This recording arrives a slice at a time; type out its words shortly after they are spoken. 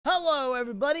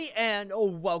everybody, and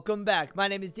welcome back. My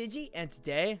name is Digi, and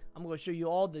today I'm going to show you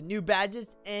all the new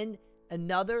badges in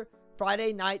another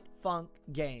Friday Night Funk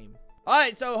game.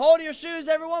 Alright, so hold your shoes,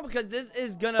 everyone, because this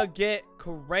is going to get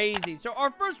crazy. So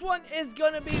our first one is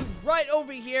going to be right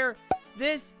over here.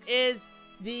 This is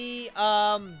the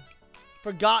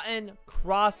Forgotten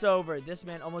crossover. This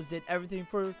man almost did everything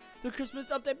for the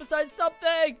Christmas update besides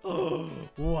something.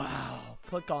 Wow.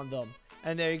 Click on them.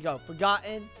 And there you go.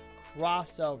 Forgotten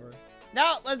crossover.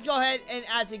 Now, let's go ahead and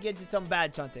actually get to some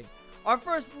badge hunting. Our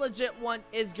first legit one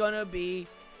is going to be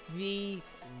the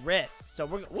Risk. So,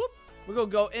 we're going to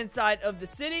go inside of the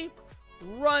city,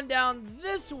 run down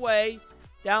this way,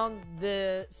 down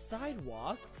the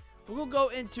sidewalk. We're going to go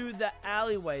into the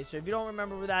alleyway. So, if you don't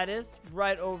remember where that is,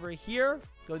 right over here.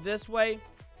 Go this way.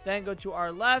 Then go to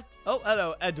our left. Oh,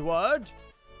 hello, Eduardo.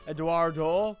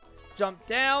 Jump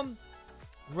down.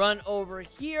 Run over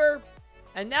here.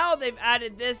 And now they've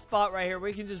added this spot right here where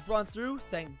you can just run through.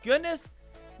 Thank goodness.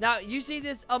 Now, you see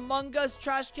this Among Us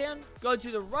trash can? Go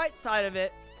to the right side of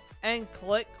it and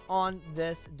click on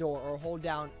this door or hold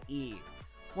down E.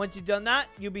 Once you've done that,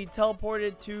 you'll be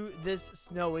teleported to this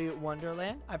snowy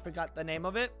wonderland. I forgot the name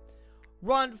of it.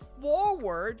 Run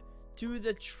forward to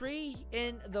the tree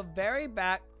in the very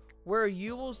back where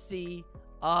you will see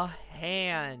a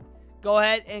hand. Go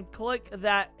ahead and click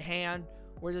that hand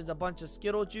where there's a bunch of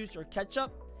Skittle juice or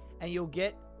ketchup, and you'll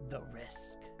get the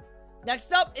Risk.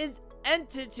 Next up is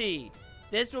Entity.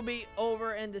 This will be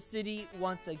over in the city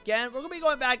once again. We're going to be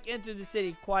going back into the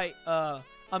city quite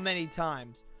many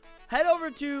times. Head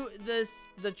over to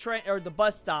the train or the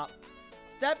bus stop.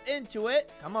 Step into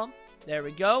it. Come on. There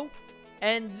we go.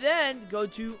 And then go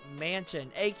to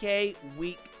Mansion, aka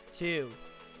Week 2.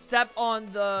 Step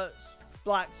on the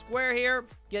black square here.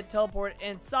 Get teleported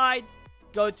inside.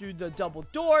 Go through the double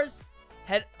doors,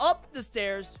 head up the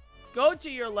stairs, go to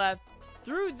your left,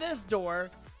 through this door.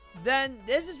 Then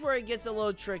this is where it gets a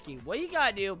little tricky. What you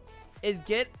gotta do is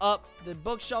get up the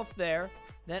bookshelf there,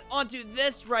 then onto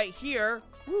this right here,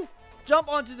 jump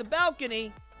onto the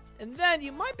balcony, and then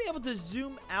you might be able to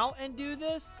zoom out and do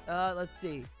this. Let's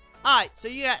see. Alright, so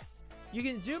yes, you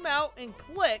can zoom out and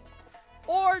click,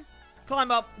 or climb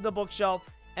up the bookshelf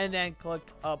and then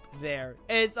click up there.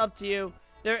 It's up to you.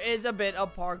 There is a bit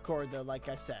of parkour though, like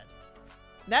I said.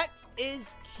 Next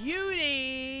is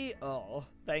Cutie. Oh,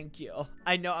 thank you.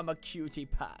 I know I'm a cutie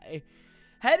pie.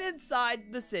 Head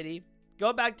inside the city.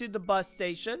 Go back to the bus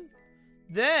station.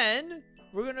 Then,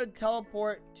 we're going to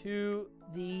teleport to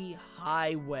the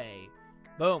highway.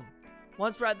 Boom.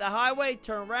 Once we're at the highway,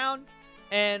 turn around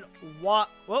and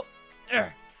walk. Whoop.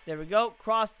 There we go.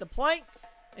 Cross the plank.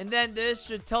 And then this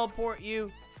should teleport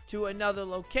you to another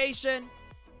location.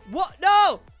 What?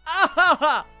 No!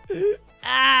 Ah!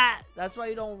 That's why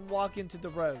you don't walk into the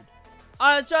road.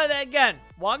 Alright, let's try that again.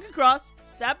 Walk across,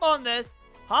 step on this,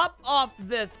 hop off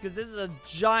this, because this is a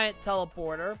giant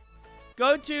teleporter.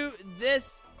 Go to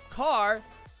this car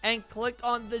and click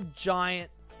on the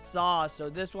giant saw. So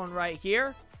this one right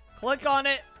here. Click on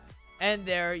it, and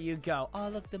there you go. Oh,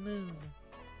 look, the moon.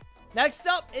 Next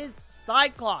up is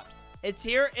Cyclops. It's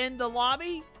here in the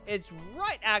lobby. It's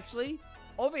right, actually,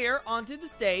 over here onto the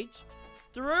stage,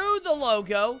 through the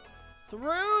logo,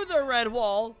 through the red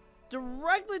wall,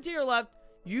 directly to your left,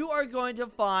 you are going to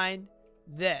find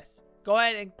this. Go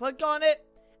ahead and click on it,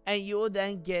 and you will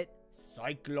then get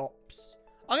Cyclops.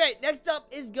 Okay, next up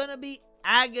is going to be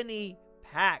Agony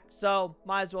Pack. So,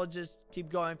 might as well just keep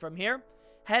going from here.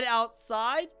 Head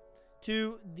outside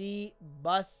to the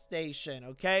bus station,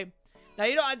 okay? Now,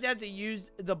 you don't actually have to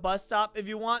use the bus stop if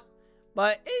you want,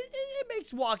 but it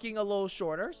makes walking a little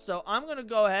shorter. So I'm going to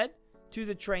go ahead to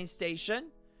the train station.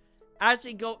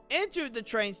 Actually go into the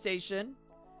train station.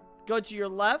 Go to your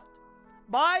left.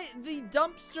 By the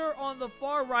dumpster on the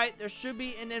far right, there should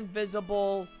be an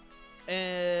invisible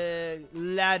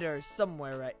ladder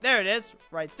somewhere right. There it is.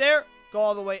 Right there. Go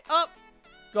all the way up.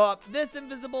 Go up this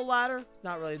invisible ladder. It's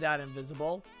not really that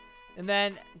invisible. And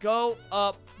then go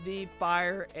up the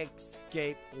fire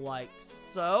escape like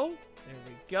so. There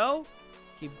we go.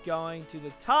 Keep going to the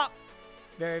top.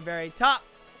 Very, very top.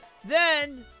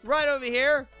 Then, right over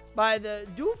here, by the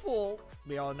doofle,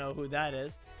 we all know who that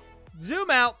is. Zoom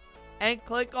out and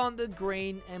click on the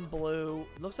green and blue.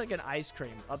 It looks like an ice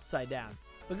cream upside down.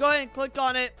 But go ahead and click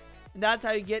on it, and that's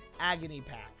how you get Agony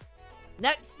Pack.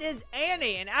 Next is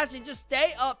Annie, and actually just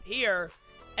stay up here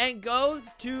and go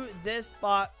to this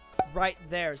spot right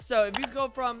there. So, if you go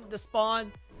from the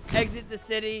spawn, exit the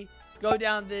city, go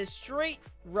down this street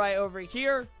right over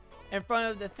here in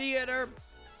front of the theater,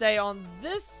 stay on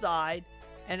this side,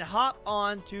 and hop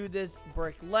onto this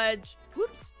brick ledge.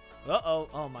 Whoops. Uh-oh.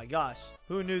 Oh, my gosh.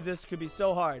 Who knew this could be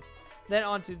so hard? Then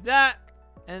onto that.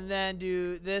 And then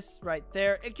do this right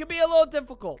there. It could be a little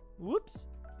difficult. Whoops.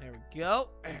 There we go.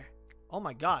 Oh,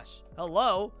 my gosh.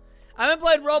 Hello. I haven't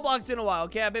played Roblox in a while,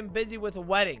 okay? I've been busy with a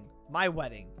wedding. My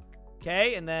wedding.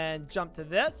 Okay, and then jump to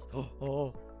this.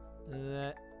 Oh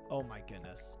my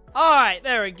goodness. All right,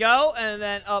 there we go. And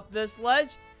then up this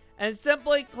ledge. And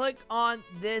simply click on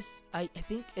this. I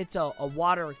think it's a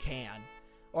water can.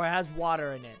 Or it has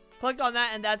water in it. Click on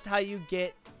that, and that's how you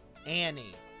get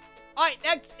Annie. All right,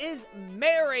 next is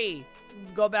Mary.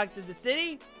 Go back to the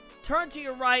city. Turn to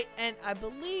your right, and I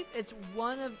believe it's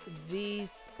one of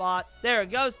these spots. There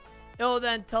it goes. It'll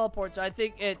then teleport. So I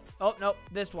think it's, oh, no,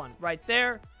 this one right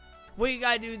there. What you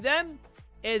gotta do then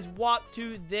is walk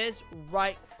to this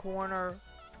right corner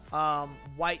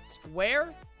white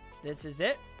square. This is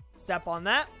it. Step on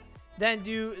that. Then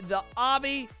do the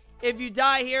obby. If you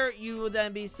die here, you will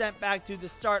then be sent back to the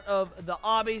start of the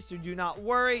obby. So do not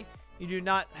worry. You do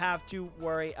not have to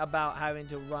worry about having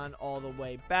to run all the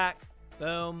way back.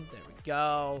 Boom. There we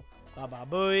go.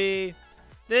 Ba-ba-booey.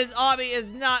 This obby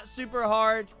is not super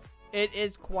hard. It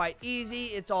is quite easy.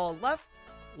 It's all left,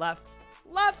 left,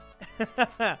 left.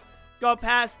 Go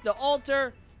past the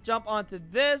altar. Jump onto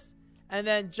this. And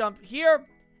then jump here.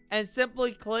 And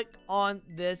simply click on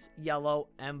this yellow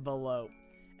envelope.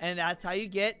 And that's how you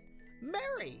get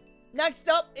Mary. Next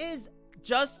up is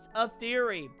Just a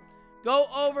Theory. Go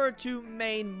over to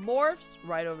main morphs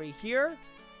right over here.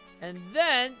 And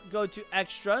then go to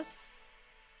extras.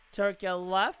 Turn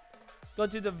left. Go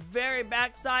to the very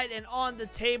back side. And on the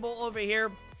table over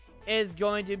here is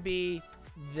going to be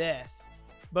this.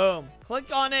 Boom.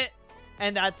 Click on it.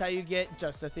 And that's how you get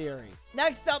Just a Theory.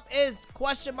 Next up is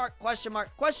question mark, question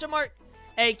mark, question mark.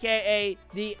 AKA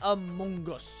the Among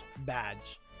Us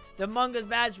badge. The Among Us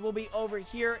badge will be over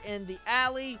here in the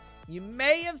alley. You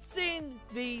may have seen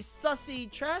the sussy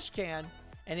trash can.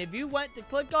 And if you went to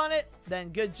click on it, then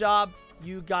good job.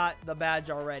 You got the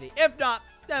badge already. If not,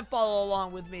 then follow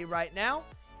along with me right now.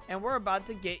 And we're about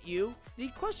to get you the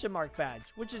question mark badge,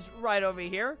 which is right over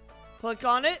here. Click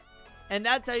on it. And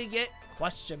that's how you get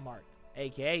question mark,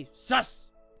 aka sus.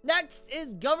 Next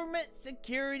is Government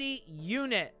Security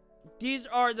Unit. These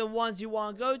are the ones you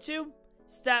want to go to.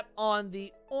 Step on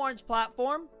the orange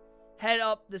platform. Head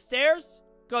up the stairs.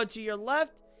 Go to your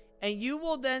left. And you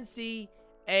will then see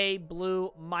a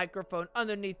blue microphone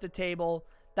underneath the table.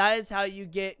 That is how you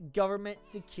get Government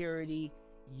Security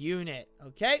Unit.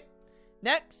 Okay?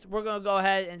 Next, we're going to go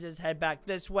ahead and just head back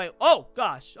this way. Oh,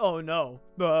 gosh. Oh, no.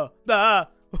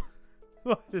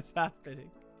 What is happening?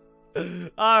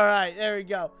 Alright, there we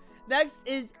go. Next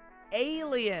is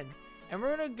Alien. And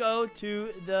we're going to go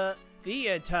to the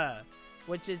theater,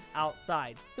 which is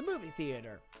outside the movie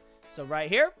theater. So right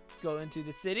here, go into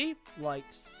the city, like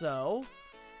so.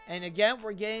 And again,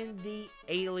 we're getting the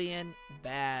Alien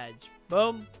badge.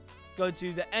 Boom. Go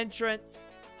to the entrance.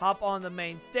 Hop on the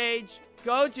main stage.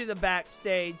 Go to the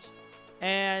backstage.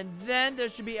 And then there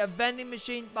should be a vending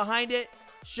machine behind it.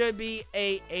 Should be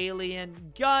a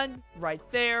alien gun right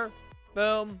there.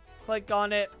 Boom. Click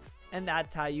on it. And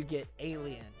that's how you get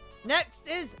Alien. Next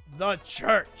is the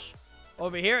church.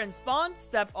 Over here in spawn,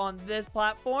 step on this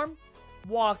platform.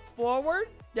 Walk forward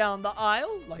down the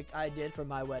aisle like I did for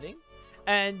my wedding.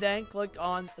 And then click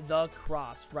on the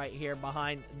cross right here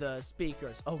behind the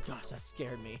speakers. Oh gosh, that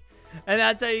scared me. And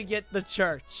that's how you get the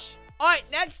church. Alright,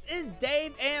 next is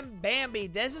Dave and Bambi.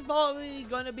 This is probably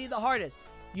going to be the hardest.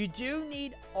 You do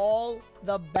need all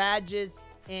the badges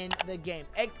in the game,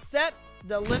 except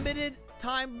the limited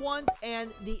time ones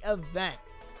and the event.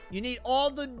 You need all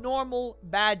the normal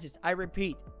badges. I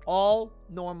repeat, all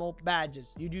normal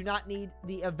badges. You do not need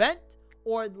the event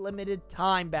or limited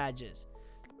time badges.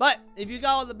 But if you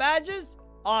got all the badges,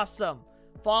 awesome.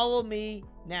 Follow me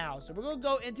now. So we're going to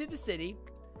go into the city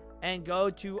and go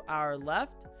to our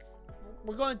left.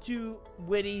 We're going to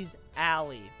Witty's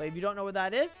Alley. But if you don't know where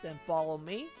that is, then follow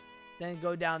me. Then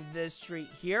go down this street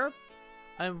here.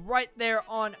 And right there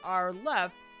on our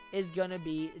left is going to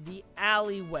be the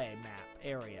alleyway map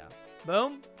area.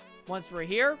 Boom. Once we're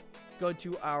here, go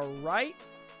to our right.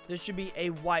 There should be a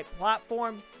white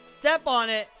platform. Step on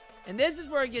it. And this is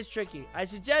where it gets tricky. I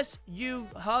suggest you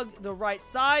hug the right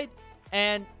side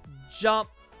and jump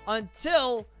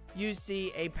until you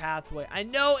see a pathway. I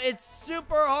know it's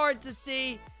super hard to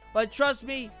see, but trust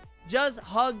me, just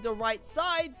hug the right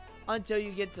side until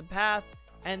you get the path,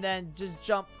 and then just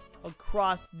jump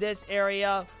across this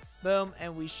area. Boom,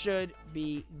 and we should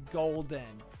be golden.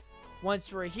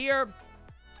 Once we're here,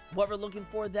 what we're looking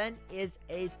for then is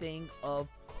a thing of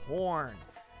corn.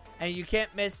 And you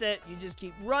can't miss it. You just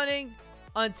keep running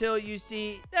until you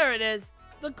see, there it is,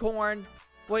 the corn.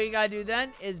 What you gotta do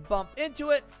then is bump into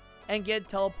it and get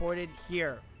teleported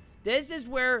here. This is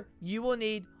where you will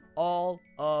need all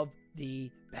of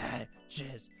the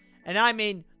badges. And I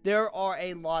mean, there are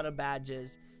a lot of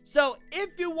badges. So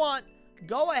if you want,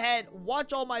 go ahead,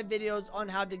 watch all my videos on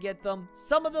how to get them.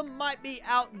 Some of them might be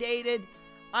outdated.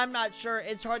 I'm not sure.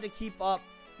 It's hard to keep up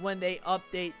when they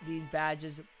update these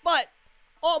badges. But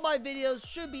all my videos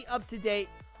should be up to date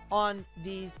on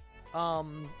these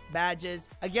badges.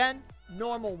 Again,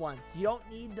 normal ones. You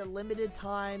don't need the limited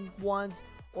time ones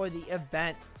or the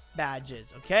event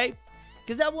badges, okay?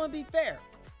 Because that wouldn't be fair.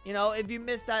 You know, if you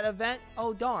miss that event,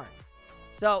 oh darn.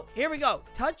 So, here we go.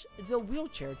 Touch the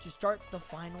wheelchair to start the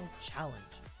final challenge.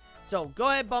 So, go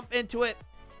ahead, bump into it.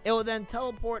 It will then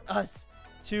teleport us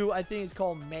to, I think it's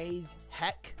called Maze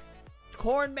Heck.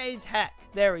 Corn Maze Heck.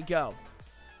 There we go.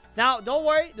 Now, don't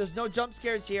worry. There's no jump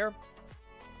scares here.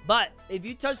 But, if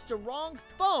you touch the wrong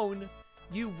phone,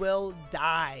 you will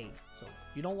die. So,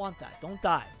 you don't want that. Don't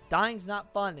die. Dying's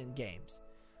not fun in games.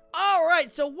 Alright,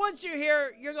 so once you're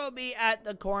here, you're going to be at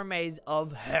the Corn Maze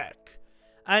of Heck.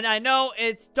 And I know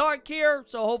it's dark here,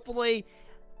 so hopefully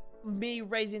me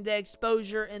raising the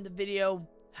exposure in the video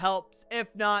helps. If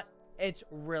not, it's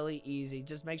really easy.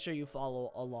 Just make sure you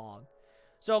follow along.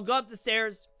 So go up the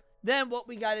stairs. Then what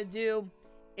we got to do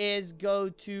is go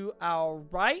to our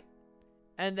right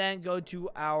and then go to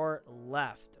our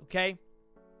left, okay?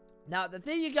 Now, the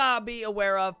thing you got to be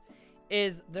aware of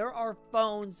is there are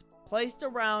phones placed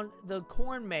around the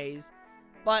corn maze,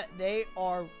 but they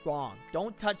are wrong.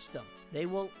 Don't touch them. They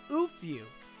will oof you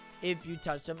if you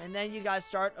touch them. And then you guys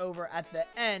start over at the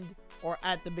end or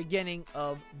at the beginning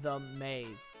of the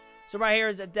maze. So right here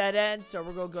is a dead end. So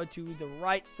we're going to go to the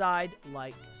right side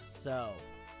like so.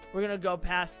 We're going to go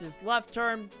past this left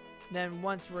turn. Then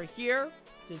once we're here,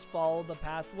 just follow the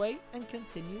pathway and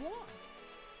continue on.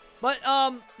 But,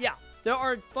 yeah. There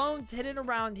are phones hidden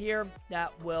around here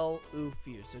that will oof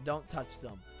you. So don't touch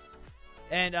them.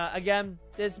 And again,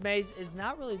 this maze is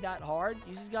not really that hard.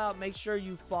 You just gotta make sure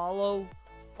you follow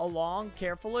along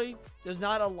carefully. There's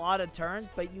not a lot of turns,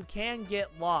 but you can get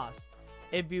lost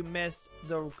if you miss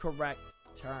the correct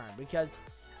turn. Because,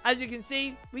 as you can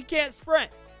see, we can't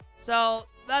sprint. So,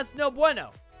 that's no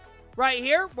bueno. Right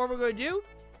here, what we're going to do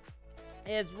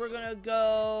is we're going to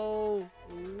go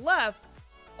left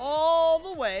all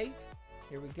the way.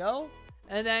 Here we go.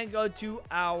 And then go to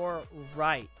our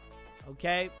right.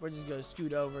 Okay, we're just going to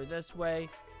scoot over this way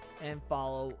and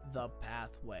follow the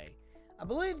pathway. I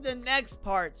believe the next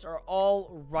parts are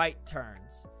all right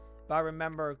turns, if I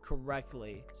remember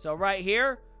correctly. So right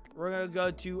here, we're going to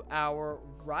go to our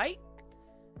right.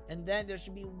 And then there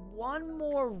should be one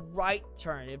more right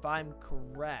turn, if I'm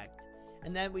correct.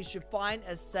 And then we should find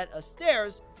a set of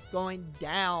stairs going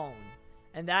down.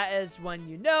 And that is when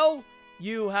you know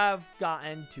you have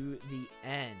gotten to the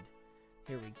end.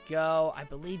 Here we go. I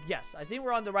believe, yes. I think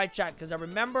we're on the right track because I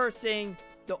remember seeing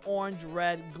the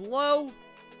orange-red glow.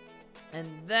 And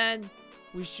then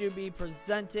we should be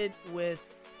presented with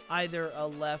either a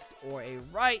left or a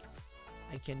right.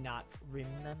 I cannot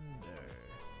remember.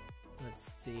 Let's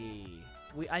see.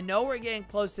 I know we're getting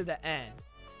close to the end.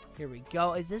 Here we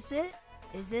go. Is this it?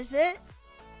 Is this it?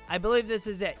 I believe this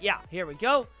is it. Yeah, here we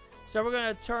go. So we're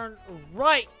going to turn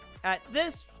right at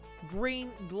this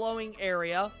green glowing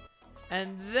area.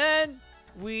 And then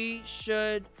we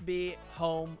should be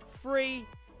home free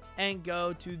and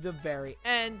go to the very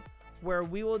end where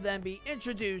we will then be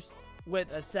introduced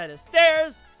with a set of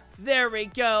stairs. There we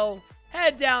go.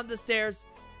 Head down the stairs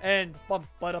and bum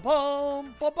ba da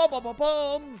bum bum bum bum bum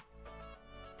bum.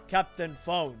 Captain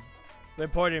Phone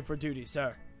reporting for duty,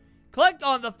 sir. Click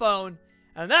on the phone,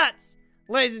 and that's,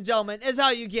 ladies and gentlemen, is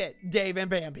how you get Dave and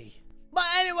Bambi. But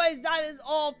anyways, that is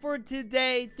all for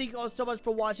today. Thank you all so much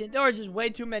for watching. There are just way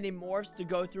too many morphs to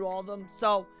go through all of them.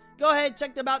 So, go ahead,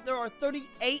 check them out. There are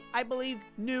 38, I believe,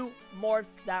 new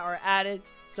morphs that are added.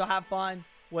 So, have fun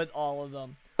with all of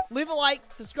them. Leave a like,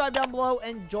 subscribe down below,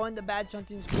 and join the badge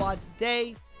hunting squad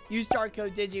today. Use star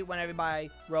code Digi whenever you buy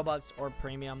Robux or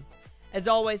Premium. As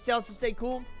always, stay awesome, stay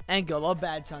cool, and go love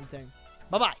badge hunting.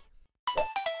 Bye-bye.